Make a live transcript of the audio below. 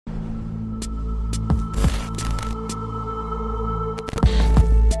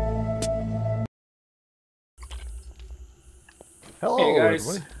Hello, Hey guys.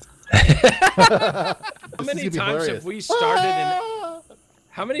 everybody. How many times have we started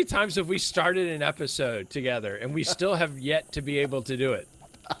How many times have we started an episode together and we still have yet to be able to do it?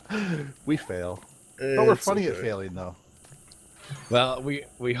 We fail. But we're funny at failing, though. Well,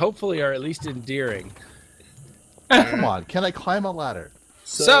 we hopefully are at least endearing. Come on, can I climb a ladder?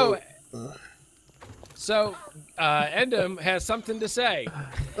 So Aendam has something to say.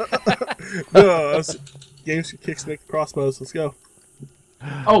 No, games kicks make crossbows. Let's go.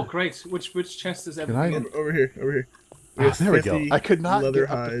 Oh, great. Which chest is Can I- everything in? Over here. Over here. There we go. I could not leather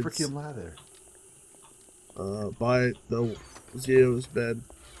get up the hides. freaking ladder. By the Zio's bed.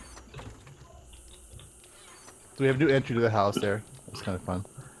 So we have a new entry to the house there. That's kind of fun.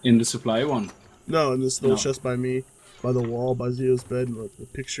 In the supply one. No, in this little No. chest by me, by the wall, by Zio's bed, and the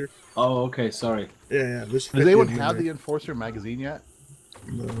picture. Oh, okay. Sorry. Yeah. There's. Does anyone 50 of have them the Enforcer magazine yet?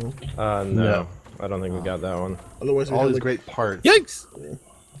 there. No. No. No. I don't think we got that one. Otherwise, we All have these like, great parts. Yikes!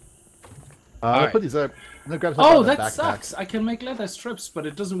 I'll right. put these up. I'm gonna grab some Oh, out of that the backpack. sucks. I can make leather strips, but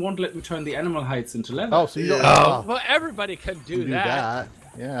it doesn't want to let me turn the animal hides into leather. Oh, so you don't. Oh, well, everybody can do do that.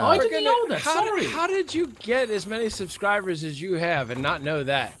 Yeah. Oh, I We're didn't gonna- know that. How Sorry. how did you get as many subscribers as you have and not know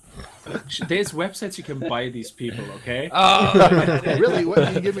that? There's websites you can buy these people, okay? Oh, Really? What,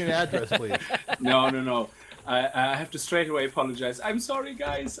 can you give me an address, please? No. I have to straight away apologize. I'm sorry,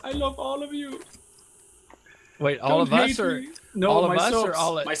 guys. I love all of you. wait, all Don't of us hate or me. No, all my of us subs. or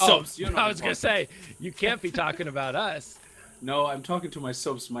all of my subs. You know I what was I'm gonna talking. say you can't be talking about us. No, I'm talking to my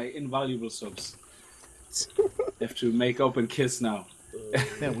subs, my invaluable subs. Have to make up and kiss now.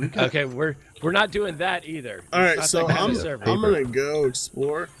 Man, we got Okay, we're not doing that either. all right, It's so not that kind I'm of server. gonna go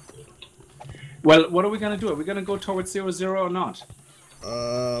explore. Well, what are we gonna do? Are we gonna go towards 0-0 or not?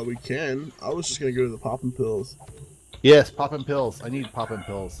 We can. I was just gonna go to the poppin' pills. Yes, popping pills. I need popping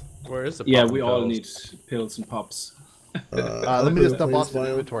pills. Where is the Yeah, poppin' we all pills? need pills and pops. Let me just dump off some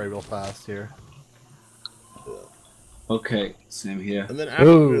inventory real fast here. Okay, same here. And then after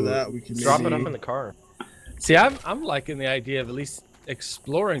Ooh. that, we can Drop it maybe- up in the car. See, I'm liking the idea of at least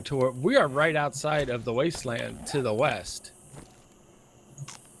exploring tour. We are right outside of the wasteland to the west.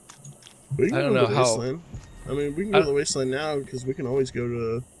 We can I don't go know to the how- wasteland. I mean, we can go to the wasteland now because we can always go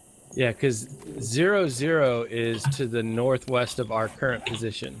to. Yeah, because 0-0 is to the northwest of our current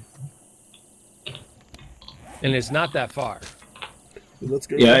position, and it's not that far. Let's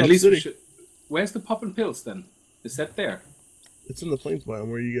go. To Yeah, the at Hub least City. we should. Where's the pop and pills then? Is that there? It's in the plains biome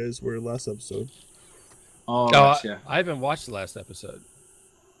where you guys were last episode. Oh, Oh, right, yeah. I haven't watched the last episode.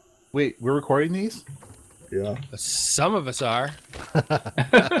 Wait, we're recording these? Yeah. Some of us are.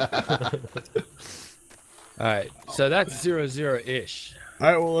 All right, so that's 0-0-ish. All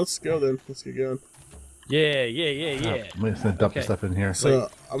right. Well, let's go then. Let's get going. Yeah. I'm just gonna dump Okay. the stuff in here. So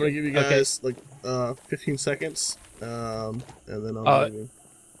I'm gonna give you Okay. guys like 15 seconds, and then I'll. Oh.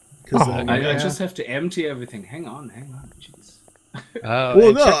 Because Oh, then, I Yeah. just have to empty everything. Hang on. Jeez. Oh, well,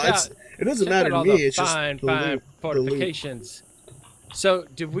 and no, check it's out- it doesn't check matter out to all me. the It's just fine the loot, the loot. fortifications. So,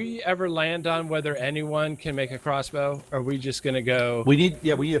 did we ever land on whether anyone can make a crossbow? Or are we just gonna go? We need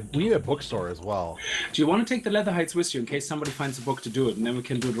a bookstore as well. Do you want to take the leather hides with you in case somebody finds a book to do it, and then we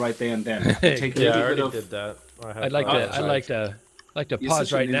can do it right there and then? Take a Yeah, I little bit already of. did that. I'd like to. I'd like to You're pause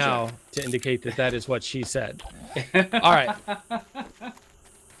such a right ninja. now to indicate that that is what she said. All right.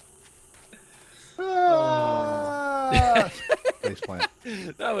 Faceplant.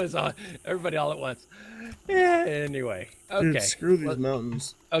 That was all. Everybody all at once. Yeah. Anyway. Okay. Dude, screw these Well,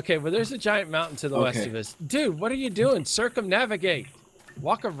 mountains. okay. Well, there's a giant mountain to the west Okay. of us, dude. What are you doing? Circumnavigate.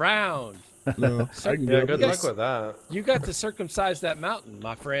 Walk around. No, I can Yeah, go. good Yes. luck with that. You got to circumcise that mountain,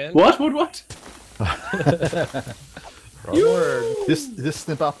 my friend. What? Wrong word. Just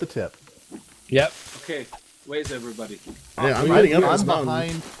snip off the tip. Yep. Okay, where's everybody? Yeah, I'm getting up I'm this mountain.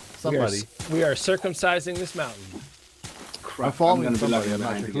 behind somebody. We are circumcising this mountain. Crap, I'm following gonna be somebody. lagging I'm not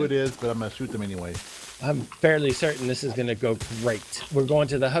behind sure who it again. is, but I'm gonna shoot them anyway. I'm fairly certain this is going to go great. We're going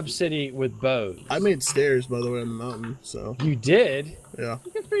to the hub city with bows. I made stairs, by the way, on the mountain. So You did? yeah,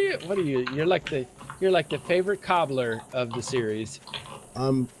 Good for you. What are you? You're like the favorite cobbler of the series.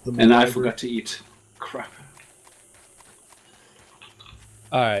 I'm the. And I MacGyver. forgot to eat. Crap.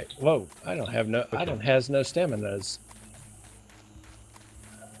 All right. Whoa. I don't has no staminas.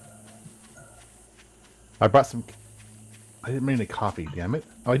 I brought some. I didn't bring any coffee. Damn it!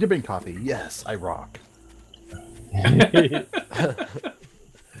 Oh, I did bring coffee. Yes, I rock. Yeah,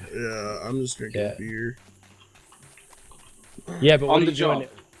 I'm just drinking Yeah. beer. Yeah, but what On are the you doing? job.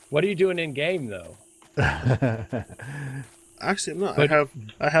 What are you doing in game though? Actually, I'm not. But-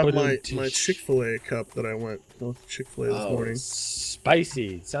 I have but my it- my Chick-fil-A cup that I went with Chick-fil-A this morning.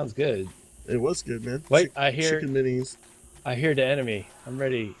 Spicy. Sounds good. It was good, man. Wait, I hear- chicken minis. I hear the enemy. I'm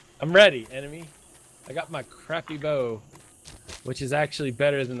ready. I'm ready, enemy. I got my crappy bow, which is actually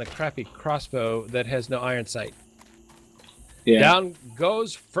better than the crappy crossbow that has no iron sight. Yeah. Down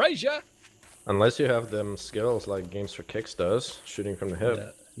goes Frazier. Unless you have them skills like Games for Kicks does, shooting from the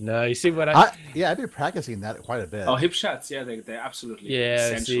hip. No, you see what Yeah, I've been practicing that quite a bit. Oh, hip shots. Yeah, they're absolutely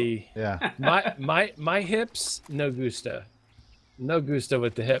essential. See. Yeah. My hips, no gusta. No gusta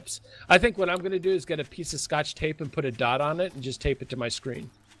with the hips. I think what I'm going to do is get a piece of Scotch tape and put a dot on it and just tape it to my screen.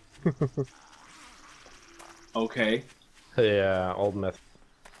 Okay. Yeah, old method.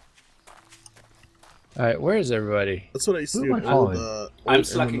 All right, where is everybody? That's what I used to Who do. am I following? I'm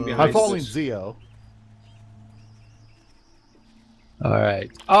slacking behind. I'm following Zio. All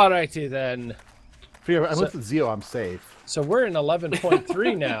right. All righty then. I'm with Zio, I'm safe. So we're in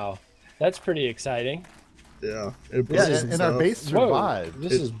 11.3 now. That's pretty exciting. Yeah. It Yeah, broke some and our stuff. base survived.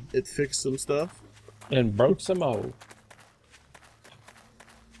 This is It fixed some stuff. and broke some more.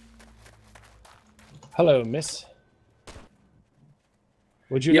 Hello, miss.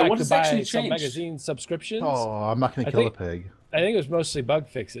 Would you Yeah, like what to has buy actually some changed? magazine subscriptions? Oh, I'm not going I to kill think- a pig. I think it was mostly bug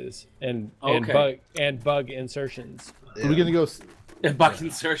fixes and Okay. bug insertions. Are we going to go... Bug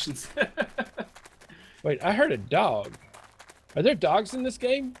insertions. Wait, I heard a dog. Are there dogs in this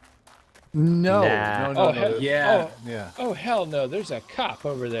game? No. Nah. No, Oh, no. Yeah. Yeah. Oh hell no! There's a cop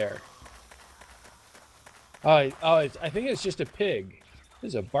over there. I think it's just a pig.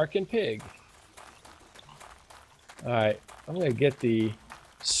 There's a barking pig. All right, I'm gonna get the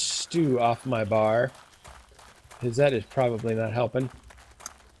stew off my bar, because that is probably not helping.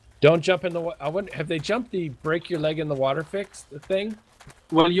 Don't jump in the water. I wouldn't. Have they jumped the break your leg in the water fix the thing?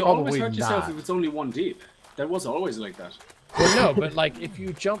 Well, you always Probably hurt yourself not. if it's only one deep. That was always like that. Well, no, but like if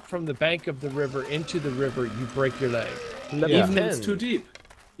you jump from the bank of the river into the river, you break your leg. Level Even if it's 10. too deep.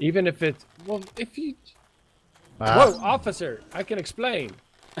 Even if it's if you. Ah. Whoa, officer! I can explain.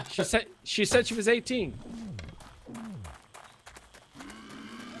 She said she was 18.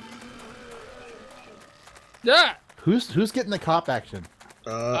 Ah, Who's getting the cop action?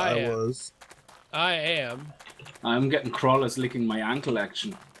 I I am. was. I am. I'm getting crawlers licking my ankle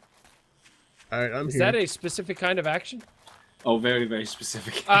action. Alright, I'm Is here. that a specific kind of action? Oh, very, very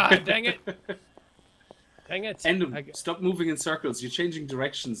specific. Ah, dang it! Dang it! Aendam, stop moving in circles. You're changing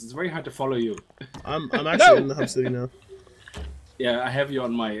directions. It's very hard to follow you. I'm actually in the hub city now. Yeah, I have you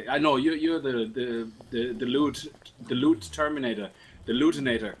on my. I know you're the loot terminator, the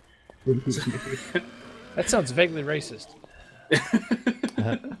lootinator. That sounds vaguely racist. All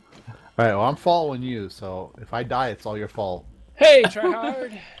right, well, I'm following you, so if I die, it's all your fault. Hey, try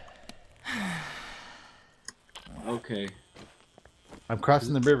hard. Okay. I'm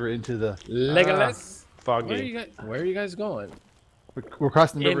crossing the river into the... Legolas. Foggy. Where are you guys going? We're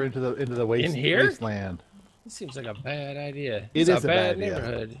crossing the river In- into the here? wasteland. This seems like a bad idea. It It's is a bad idea.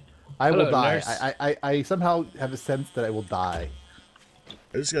 neighborhood. I will Hello, die. nurse. I somehow have a sense that I will die.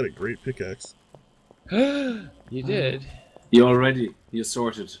 I just got a great pickaxe. You did. You're ready. You're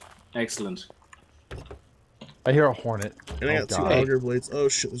sorted. Excellent. I hear a hornet. And I Oh, got two God. auger blades. Oh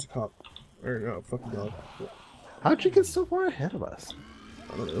shit, there's a cop. Or no, fucking dog. How'd you get so far ahead of us?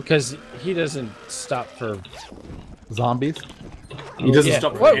 I don't know. Because he doesn't stop for. Zombies? He doesn't Yeah.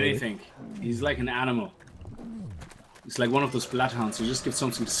 stop for Whoa. anything. He's like an animal. He's like one of those bloodhounds. You just give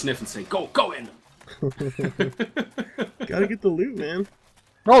something to sniff and say, "Go, go in." Gotta get the loot, man.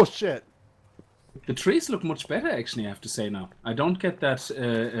 Oh, shit. The trees look much better, actually. I have to say now. I don't get that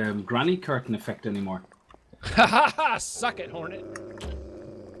granny curtain effect anymore. Ha ha ha! Suck it, Hornet.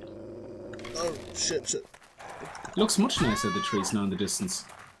 Oh shit. Looks much nicer, the trees now in the distance.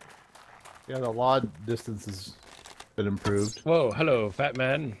 Yeah, the law distance has been improved. Whoa, hello, fat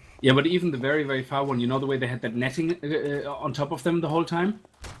man. Yeah, but even the very, very far one, you know the way they had that netting on top of them the whole time?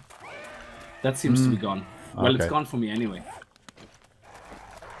 That seems to be gone. Well, it's Okay. gone for me anyway.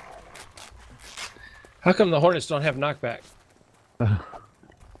 How come the Hornets don't have knockback?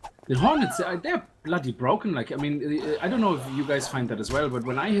 The Hornets, they're bloody broken. Like, I mean, I don't know if you guys find that as well, but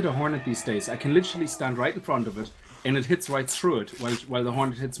when I hit a Hornet these days, I can literally stand right in front of it, and it hits right through it while the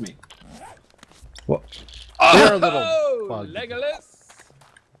Hornet hits me. What? They're a little Oh, bug. Legolas.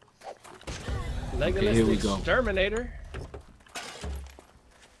 Legolas Okay, here the we go. Exterminator.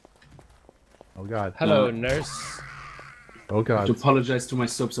 Oh, God. Hello, nurse. Oh, I have God. to apologize to my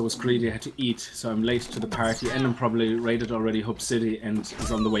subs, I was greedy, I had to eat, so I'm late to the party. Ellen probably raided already Hub City and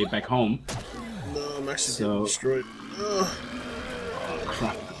is on the way back home. No, I'm actually So- getting destroyed. Ugh. Oh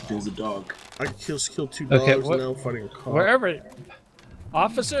crap, there's a dog. I killed two dogs Okay, and what- now I'm fighting a cop. Wherever.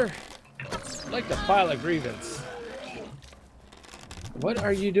 Officer, I'd like to file a grievance. What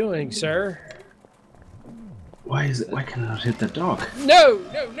are you doing, sir? Why is it? Why can I not hit that dog? No!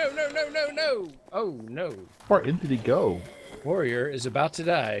 No! No! No! No! No! No! Oh no! How far in did he go? Warrior is about to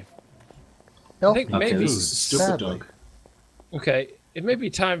die. Help think me. Okay, maybe- this is a stupid Sadly. dog. Okay, it may be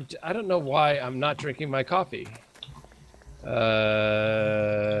time. I don't know why I'm not drinking my coffee.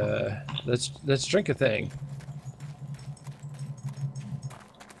 Let's drink a thing.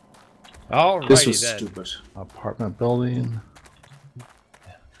 This Alrighty was then. stupid. Apartment building.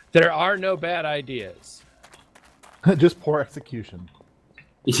 There are no bad ideas. Just poor execution.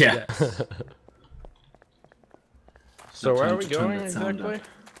 Yeah. Yes. So where trying are we to turn going that sound exactly? up.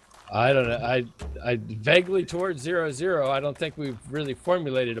 I don't know. I vaguely towards 0-0. I don't think we've really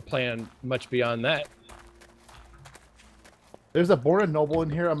formulated a plan much beyond that. There's a Born a Noble in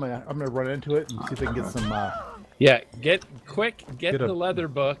here. I'm gonna run into it and see if I can get some. Yeah, get Get a- the leather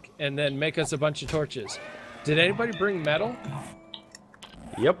book and then make us a bunch of torches. Did anybody bring metal?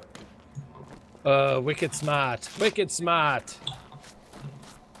 Yep. Wicked smart. Wicked smart.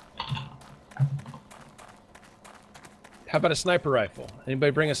 How about a sniper rifle?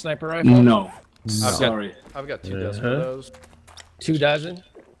 Anybody bring a sniper rifle? No. got- Sorry. I've got 2 dozen of those. 2 dozen?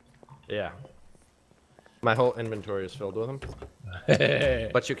 Yeah. My whole inventory is filled with them. You're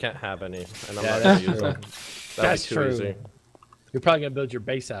But you can't have any, and I'm Yeah, not that's gonna use true. them. That'd That's be too true. easy. probably gonna build your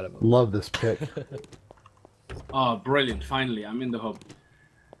base out of them. Love this pick. Oh, brilliant. Finally, I'm in the hub.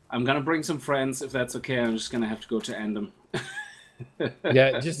 I'm gonna bring some friends, if that's okay. I'm just gonna have to go to Aendam.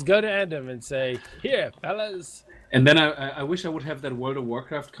 Yeah, just go to Aendam and say, "Here, fellas." And then I wish I would have that World of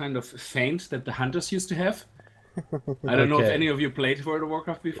Warcraft kind of feint that the hunters used to have. I don't know if Okay. any of you played World of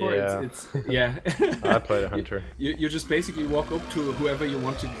Warcraft before. Yeah. It's yeah. I played a hunter. You just basically walk up to whoever you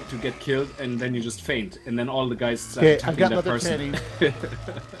want to get killed, and then you just faint, and then all the guys start Okay, I've attacking got that leather person. tanning.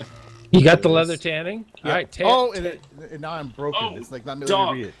 You got the leather tanning? Yeah. All right, Oh, and now I'm broken. Oh, It's like not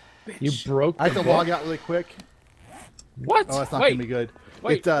dog. letting me read it. you broke. I have the to book? log out really quick. What? Oh, that's not wait, gonna be good.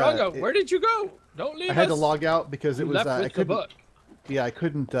 wait, Rongo, where did you go? Don't leave I had to us. log out because it You was left I with the couldn't. book. Yeah, I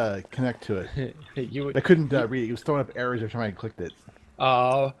couldn't connect to it. You. I couldn't read it. It was throwing up errors every time I clicked it.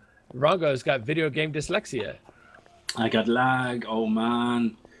 Oh, Rongo's got video game dyslexia. I got lag. Oh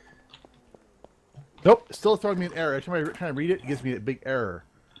man. Nope, still throwing me an error. Every time I try to read it, it gives me a big error.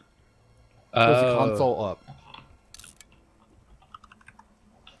 Close the console up.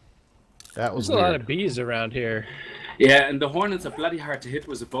 That was There's a lot weird. of bees around here. Yeah, and the hornets are bloody hard to hit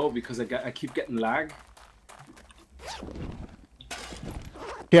with a bow because I keep getting lag.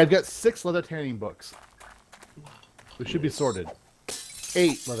 Okay, I've got 6 leather tanning books. They should be sorted.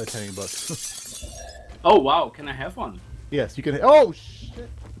 8 leather tanning books. Oh wow, can I have one? Yes, you can. Oh shit!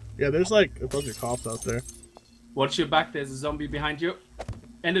 Yeah, there's like a bunch of cops out there. Watch your back. There's a zombie behind you,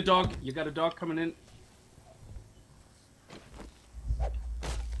 and a dog. You got a dog coming in.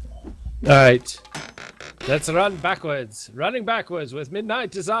 All right, let's run backwards. Running backwards with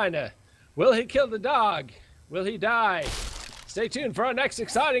Midnight Designer. Will he kill the dog? Will he die? Stay tuned for our next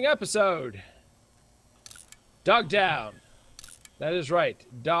exciting episode. Dog down. That is right.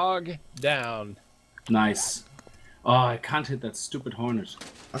 Dog down. Nice. Oh, I can't hit that stupid hornet.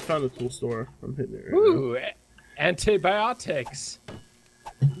 I found a tool store. I'm hitting it right now. Ooh, antibiotics.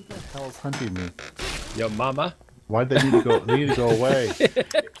 Who the hell's hunting me? Yo, mama. Why'd they need to go? They need to go away.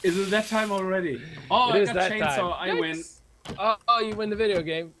 Is it that time already? Oh, It I is got that chainsaw. time. I win. Yikes. Oh, you win the video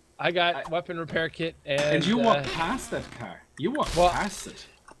game. I got weapon repair kit and. And you walked past that car. You walked well, past it.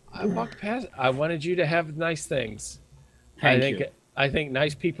 I walked past. I wanted you to have nice things. Thank you. I think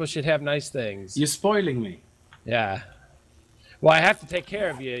nice people should have nice things. You're spoiling me. Yeah. Well, I have to take care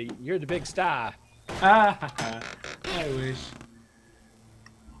of you. You're the big star. Ah, I wish.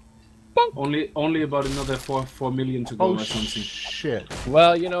 Bonk. Only about another 4 million to go Oh or something. shit!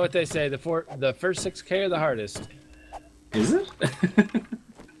 Well, you know what they say. The first 6K are the hardest. Is it?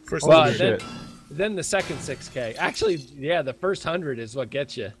 First Well, one. shit. then the second 6K. Actually, yeah, the first 100 is what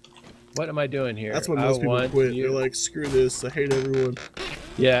gets you. What am I doing here? That's when I most people want quit. you- They're like, screw this. I hate everyone.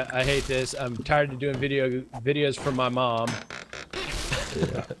 Yeah, I hate this. I'm tired of doing videos for my mom.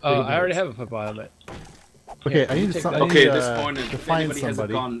 Oh, I already have a football helmet. Okay, Yeah, I you need take some. that. I Okay, need, this to hornet. If find anybody has a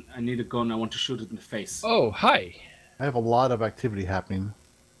somebody. gun, I need a gun. I want to shoot it in the face. Oh, hi. I have a lot of activity happening.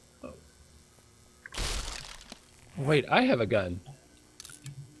 Wait, I have a gun.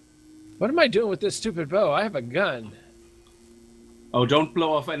 What am I doing with this stupid bow? I have a gun. Oh, don't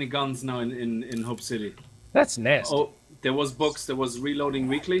blow off any guns now in Hope City. That's nasty. Oh, there was books. There was Reloading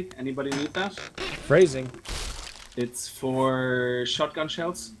Weekly. Anybody need that? Phrasing. It's for shotgun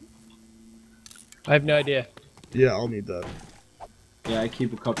shells. I have no idea. Yeah, I'll need that. Yeah, I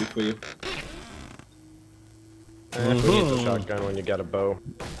keep a copy for you. Who needs a shotgun when you got a bow?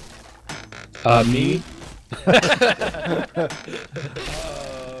 Me?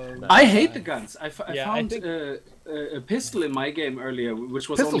 I hate the guns. I Yeah, I found think- a pistol in my game earlier, which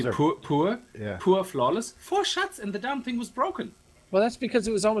was Pistols only are- poor, flawless. 4 shots and the damn thing was broken. Well, that's because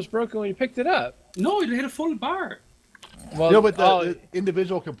it was almost broken when you picked it up. No, it hit a full bar. Well, No, but the, oh, the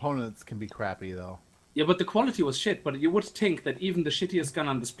individual components can be crappy though. Yeah, but the quality was shit. But you would think that even the shittiest gun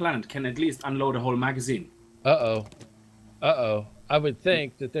on this planet can at least unload a whole magazine. uh-oh. Uh-oh. I would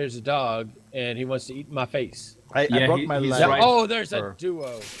think that there's a dog and he wants to eat my face. I Yeah, broke my he's leg. right. Oh, there's a Or-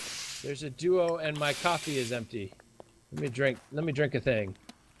 duo. There's a duo and my coffee is empty. Let me drink a thing.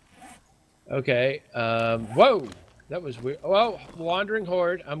 Okay. Whoa. That was weird. Well, wandering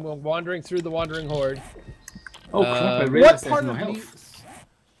horde. I'm wandering through the wandering horde. Oh crap! I What realized What part there's no of me health.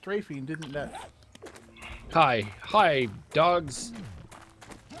 strafing didn't that? Hi, dogs.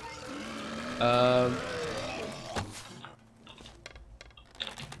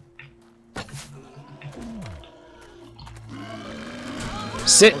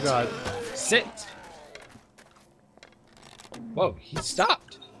 Sit. Oh god. Sit. Whoa, he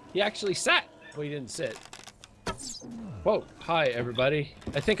stopped. He actually sat. Well, he didn't sit. Whoa, hi everybody.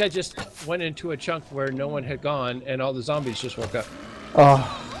 I think I just went into a chunk where no one had gone and all the zombies just woke up.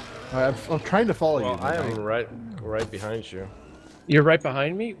 Oh, I'm trying to follow Well, you. I am right behind you. You're right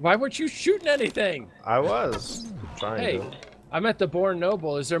behind me? Why weren't you shooting anything? I was trying Hey, to. I'm at the Born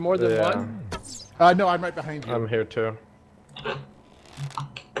Noble. Is there more than Yeah. one? No, I'm right behind you. I'm here too.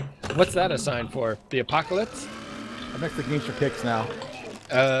 What's that a sign for? The apocalypse? I'm next to Games for Kicks now.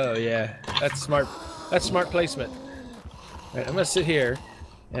 Oh yeah, that's smart. That's smart placement. All right, I'm gonna sit here,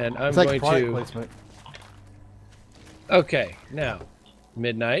 and I'm It's like going product to. placement. Okay, now,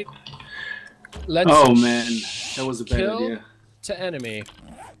 midnight. Let's. Oh man, that was a bad kill idea. to enemy.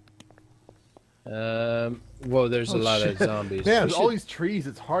 Whoa, there's a lot of zombies. Man, We there's all should- these trees.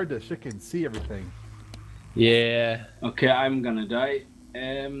 It's hard to chicken see everything. Yeah. Okay, I'm gonna die.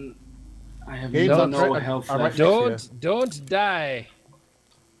 I have Gabe's on no track. health I'm right left. next to Don't die.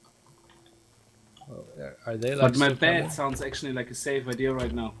 Oh, are they like? But my still bed coming? sounds actually like a safe idea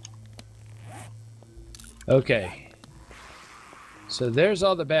right now. Okay. So there's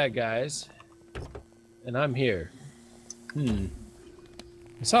all the bad guys, and I'm here. I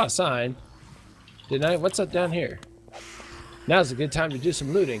saw a sign. Didn't I? What's up down here? Now's a good time to do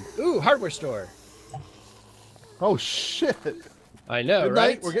some looting. Ooh, hardware store. Oh shit! I know, Midnight,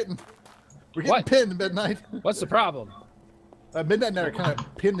 right? we're getting What? pinned. Midnight. What's the problem? Midnight and I are kind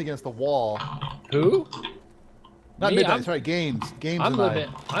of pinned against the wall. Who? Not Me, Midnight. I'm- Sorry, Games. Games I'm and living.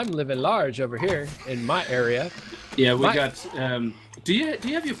 I'm living large over here in my area. Yeah, we My- got. Do you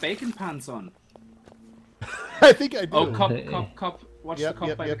have your bacon pants on? I think I do. Oh, cop. Watch Yep, the cop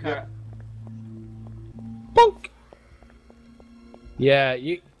yep, by yep, the car. yep. Bonk. Yeah,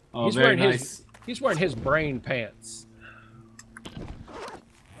 you. Oh, he's very wearing nice. his. He's wearing his brain pants.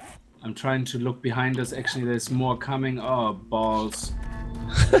 I'm trying to look behind us. Actually, there's more coming. Oh, balls.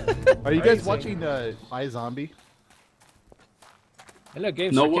 Are you guys Crazy. watching iZombie? I know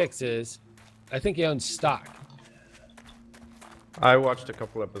Games No, for what- Kicks is. I think he owns stock. I watched a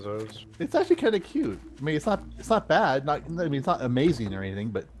couple episodes. It's actually kind of cute. I mean, it's not bad. I mean, it's not amazing or anything,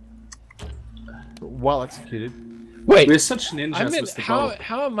 but well executed. Wait, We're such ninjas I'm in. with the bow.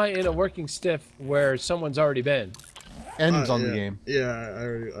 How am I in a working stiff where someone's already been? Ends on yeah. the game. Yeah, I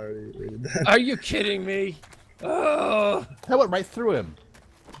already read that. Are you kidding me? Oh. That went right through him.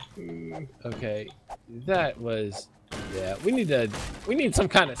 Okay, that was. Yeah, we need some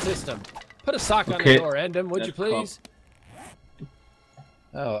kind of system. Put a sock on Okay, the door, Endem, would you that's cool. please?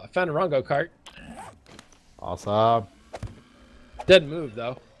 Oh, I found a Rongo cart. Awesome. Doesn't move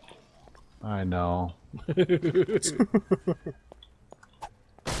though. I know.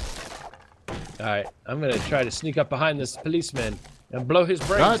 All right, I'm gonna try to sneak up behind this policeman and blow his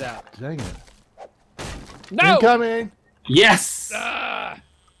brains God out. dang it. No! Incoming! Yes! Ah!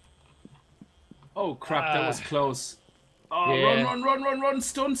 Oh crap, that was close. Oh, Yeah. run!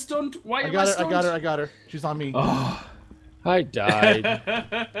 Stunned! Why I am got her, stunned? I got her. She's on me. Oh. I died.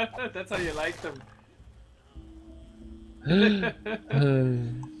 That's how you like them.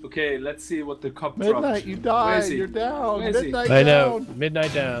 Okay, let's see what the cop Midnight, dropped. you Where died. is he? You're down. Where is he? Midnight I know. down.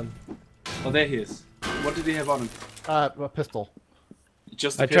 Midnight down. Oh, there he is. What did he have on him? A pistol.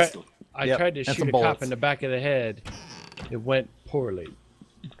 Just a I tried. pistol. I Yep, tried to and shoot some a cop bullets. in the back of the head. It went poorly.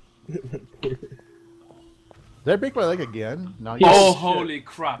 Did I break my leg again? No. Oh, holy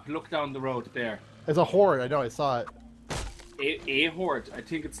crap. Look down the road there. It's a horde. I know. I saw it. A horde. I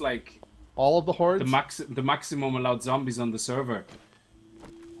think it's like All of the hordes. the maximum allowed zombies on the server.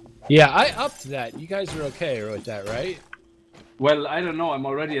 Yeah, I upped that. You guys are okay with that, right? Well, I don't know. I'm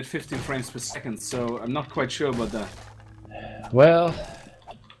already at 15 frames per second, so I'm not quite sure about that. Well,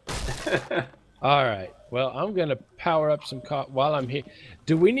 all right. Well, I'm gonna power up some while I'm here.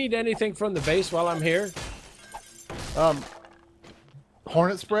 Do we need anything from the base while I'm here?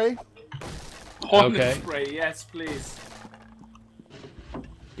 Hornet spray. Hornet spray, yes, please.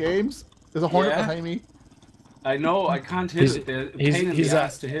 Games. There's a hornet Yeah. behind me. I know. I can't hit it. They're a pain in the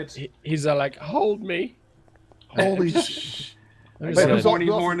ass to hit. He's like, hold me. Holy sh! I'm Wait, just who's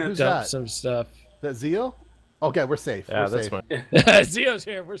gonna all- hornet. who's dump that? some stuff. That Zio? Okay, we're safe. Yeah, we're that's safe. my. Zio's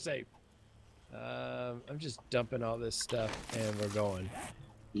here. We're safe. I'm just dumping all this stuff, and we're going.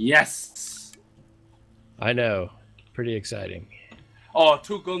 Yes. I know. Pretty exciting. Oh,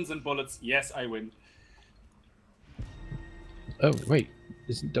 2 guns and bullets. Yes, I win. Oh, wait.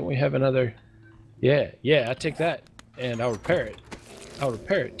 Don't we have another? Yeah, I take that, and I'll repair it. I'll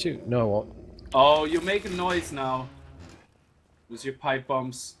repair it, too. No, I won't. Oh, you're making noise now. With your pipe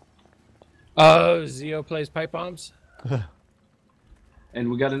bombs. Oh, Zio plays pipe bombs? And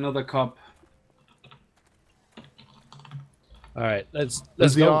we got another cup. All right, let's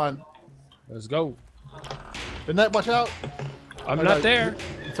Zio go. on. Let's go. Midnight, watch out. I'm Oh, not no, there.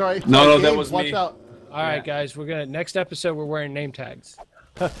 Sorry. No, Sorry, that Games, was watch me. out. All right, guys, we're gonna next episode. We're wearing name tags.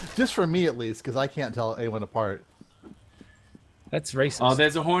 Just for me at least, because I can't tell anyone apart. That's racist. Oh,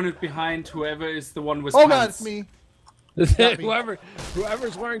 there's a hornet behind whoever is the one with Oh god, pants. it's me. not me.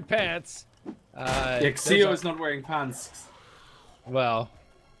 Whoever's wearing pants. Yeah, there's Xio a- is not wearing pants. Well,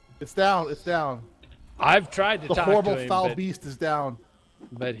 It's down. It's down. I've tried to The talk horrible to him, foul but, beast is down.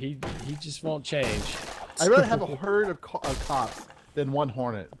 but he just won't change. I'd rather have a herd of cops than one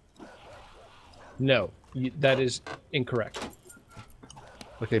hornet. No, that is incorrect.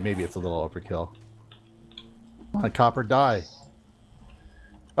 Okay, maybe it's a little overkill. Come on, copper, die.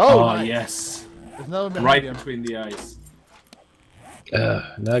 Oh, nice. Yes. There's another behind Right him. between the eyes.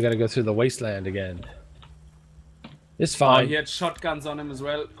 Now I gotta go through the wasteland again. It's Oh, fine. he had shotguns on him as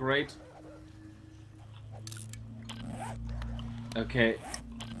well. Great. Okay.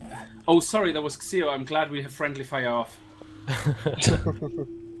 Oh, sorry, that was Xio. I'm glad we have friendly fire off.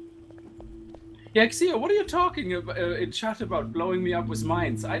 Yeah, Xio, what are you talking about in chat about blowing me up with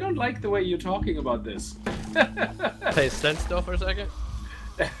mines? I don't like the way you're talking about this. Hey, stand still for a second.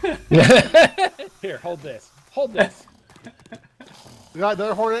 Here, hold this. Hold this. We got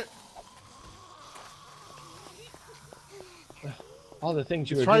another hornet. All the things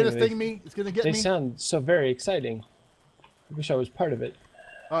you It's were trying doing. to sting me. It's gonna get They me. sound so very exciting. I wish I was part of it.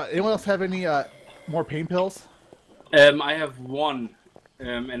 Anyone else have any more pain pills? I have 1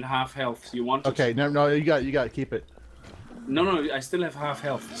 and half health. You want it? Okay, no, you got to keep it. No, I still have half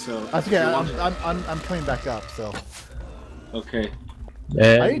health. So That's okay. you want it? I'm coming back up. So Okay.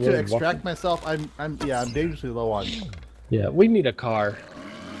 I need to extract myself. I'm dangerously low on. Yeah, we need a car.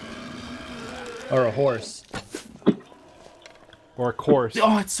 Or a horse. Or a course.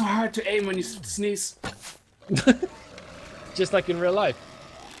 Oh, it's so hard to aim when you sneeze. Just like in real life.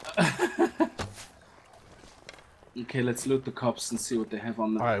 Okay, let's loot the cops and see what they have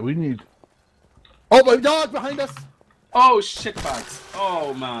on them. All right, we need. Oh, my dog behind us! Oh, shitbags.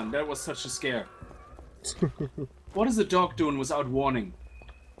 Oh, man, that was such a scare. What is the dog doing without warning?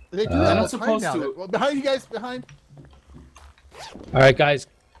 They do They're that all not the time supposed now. to. Well, behind you guys, behind. All right, guys,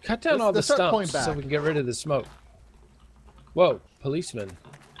 cut down Let's- all the let's start pulling stumps so back. we can get rid of the smoke. Whoa, policeman!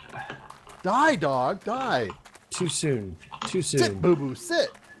 Die, dog, die. Too soon. Too Sit, soon. boo boo, sit.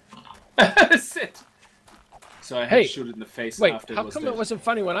 Sit. So I had Hey, to shoot it in the face Wait, after how it was come dead. it wasn't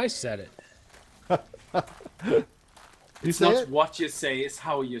funny when I said it? You It's say not it, what you say, it's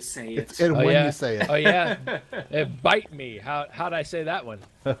how you say it. it's and Oh when yeah. you say it. Oh yeah. Bite me. How'd I say that one?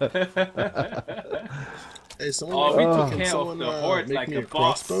 Hey, someone, Oh, we took can care of someone, the horde make like me a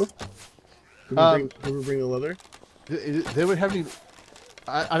boss. crossbow? Can we bring a leather? They would have any.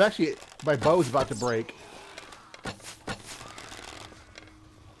 I'm actually. My bow's about to break.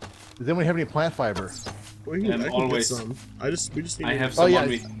 Does anyone have any plant fiber? Well, I can always. get some. We just need. I have to- some Oh, yeah, on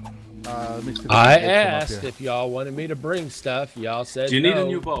me. Let me see if I can get some up asked here. if y'all wanted me to bring stuff. Y'all said Do you need no. a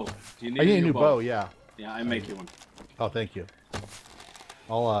new bow? Do you need I need a new bow. Yeah. Yeah, I make you one. Oh, thank you.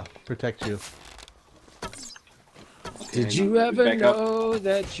 I'll protect you. Okay, Did hang you on, ever back up. know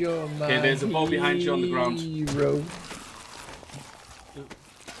that you're my Okay, there's a bow behind you on the ground. hero?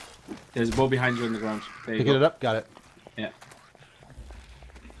 There's a bow behind you on the ground. There you Picking go. it up. Got it. Yeah.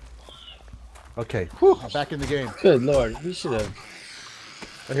 Okay. Whew, I'm back in the game. Good lord, we should have.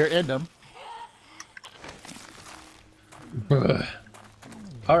 I hear Aendam.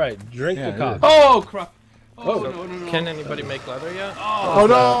 All right, drink Yeah, the it coffee. is. Oh crap! Oh, Oh. no. Can anybody make leather yet? Oh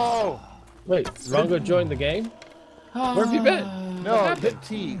no! Wait, Rongo joined the game? Where have you been? No, hit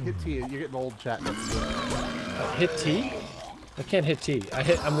T. Hit T. You're getting old, chat. Hit T? I can't hit T.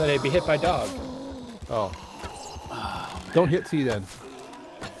 I'm going to be hit by dog. Oh. Don't hit T then.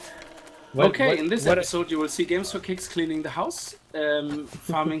 In this episode you will see Games for Kicks cleaning the house,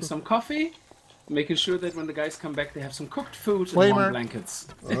 farming some coffee, making sure that when the guys come back they have some cooked food and warm blankets.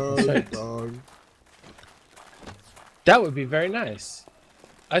 Oh, dog. That would be very nice.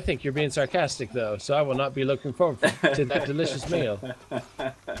 I think you're being sarcastic, though, so I will not be looking forward to that delicious meal.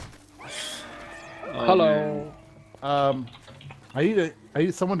 Hello. I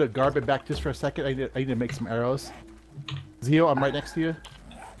need someone to guard me back just for a second. I need to make some arrows. Zio, I'm right next to you.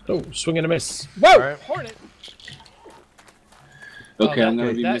 Oh, swing and a miss. Whoa! Right. Hornet! Okay, I'm going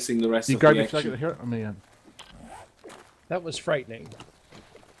to be missing the rest You of guard the me for a action. second here? Oh, man. That was frightening.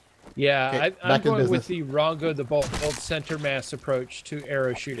 Yeah, Okay, I'm back in going with business. the Rongo the Bolt center mass approach to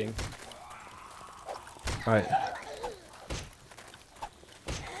arrow shooting. Alright.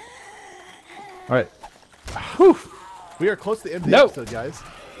 Alright. Whew. We are close to the end of the episode, guys.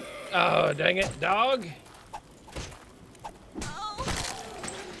 Oh, dang it, dog.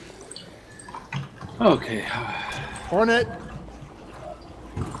 Okay. Hornet!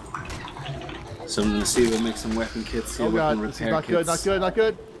 So I'm going to see if we'll make some weapon kits here. Oh god, weapon this is repair not good, kits. not good, not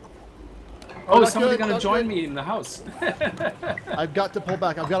good. Oh, not is somebody good, going to not join good. me in the house? I've got to pull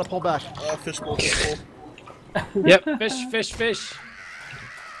back, I've got to pull back. Fishbowl, fishbowl. Yep, fish.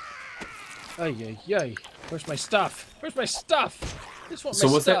 Ay, ay, ay. Where's my stuff? Where's my stuff? This won't So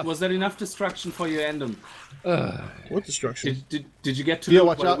my was stuff. that enough destruction for you, Endem? What destruction? Did you get to Yeah, look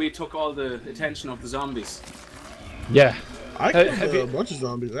watch while out. we took all the attention of the zombies? Yeah. I Have killed you- a bunch of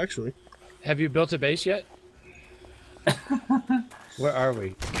zombies, actually. Have you built a base yet? Where are we?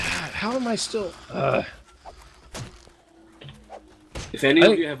 God, how am I still... If any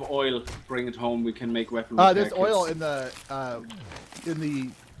of you have oil, bring it home. We can make weapon repair There's oil kits. in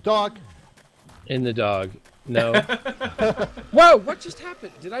the dog. In the dog. No. Whoa, what just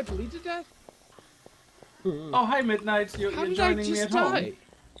happened? Did I bleed to death? Oh, hi, Midnight. You're How did I joining me just at home. die?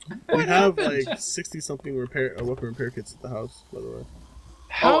 We have like 60-something weapon repair kits at the house, by the way.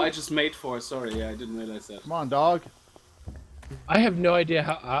 How? Oh, I just made 4. Sorry, yeah, I didn't realize that. Come on, dog. I have no idea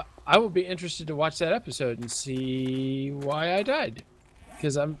how... I will be interested to watch that episode and see why I died.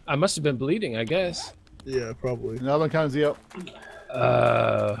 Because I must have been bleeding, I guess. Yeah, probably. Another one comes, Zio.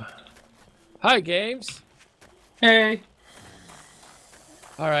 Hi, games. Hey.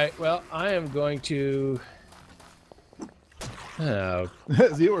 All right, well, I am going to... Oh,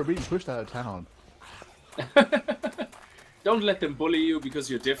 Zio, we're being pushed out of town. Don't let them bully you because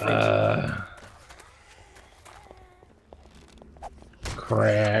you're different.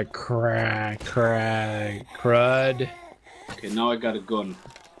 crud. Okay, now I got a gun.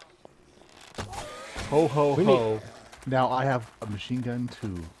 Ho, ho, We ho. Now I have a machine gun,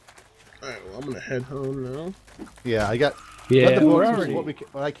 too. Alright, well, I'm gonna head home now. Yeah, I got... Yeah, Let the we're boats already,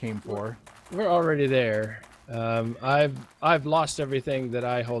 what I came for. we're already there. I've lost everything that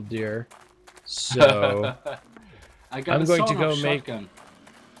I hold dear, so I got I'm a going to sawed-off go make- shotgun.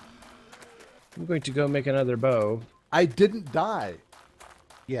 I'm going to go make another bow. I didn't die.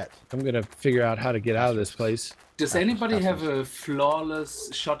 Yet. I'm gonna figure out how to get out of this place. Does anybody have a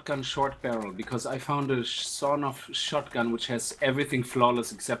flawless shotgun short barrel? Because I found a sawn-off shotgun which has everything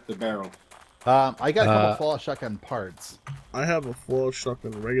flawless except the barrel. I got a couple flawless shotgun parts. I have a full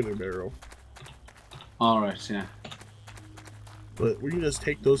shotgun regular barrel. Alright, yeah. But we can just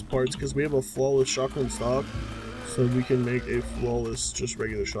take those parts because we have a flawless shotgun stock. So we can make a flawless, just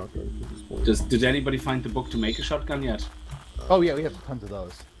regular shotgun at this point. Did anybody find the book to make a shotgun yet? Oh yeah, we have tons of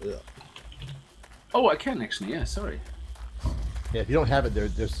those. Yeah. Oh, I can actually, yeah, sorry. Yeah, if you don't have it,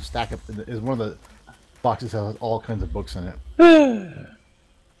 there's a stack up. Is one of the boxes that has all kinds of books in it.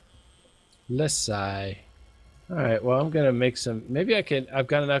 Let's sigh. All right, well, I'm gonna make some. Maybe I can. I've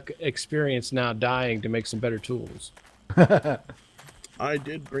got enough experience now dying to make some better tools. I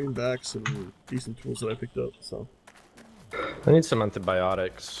did bring back some decent tools that I picked up, so I need some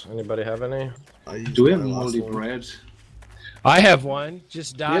antibiotics. Anybody have any? I used Do we have my last moldy one. bread? I have one.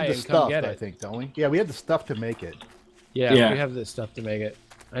 Just We die had the and come stuff, get I it. think, don't we? Yeah, we had the stuff to make it. Yeah, Yeah. we have the stuff to make it.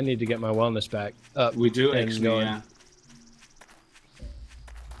 I need to get my wellness back up. We do and actually, going. yeah.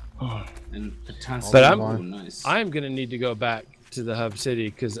 And potassium. But I'm- oh, nice. I'm gonna need to go back to the hub city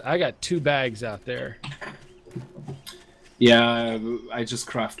because I got 2 bags out there. Yeah, I just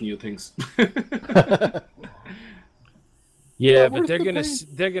craft new things. Yeah, but they're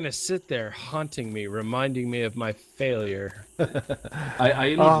gonna sit there haunting me, reminding me of my failure. Are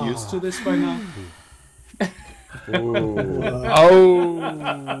you not used to this by now? Ooh. Oh.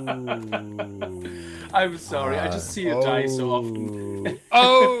 I'm sorry. I just see it die so often.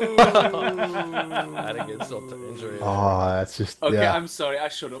 Oh. Adding insult to injury. Oh, that's just Okay, yeah. I'm sorry. I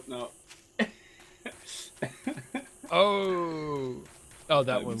shut up now. Oh. Oh,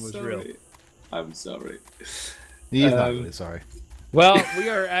 that I'm one was sorry. real. I'm sorry. He's not really sorry. Well, we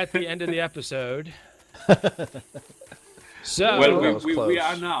are at the end of the episode. So, That Well, was we close.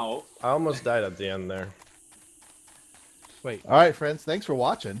 are now. I almost died at the end there. wait. All right, friends. Thanks for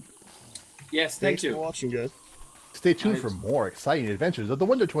watching. Yes, Thanks thank for you. watching, guys. Stay tuned Right. for more exciting adventures of the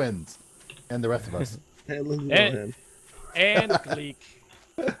Wonder Twins and the rest of us. And Lindsay And- Lohan. And Gleek.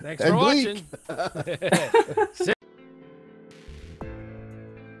 Thanks And for Gleek. watching.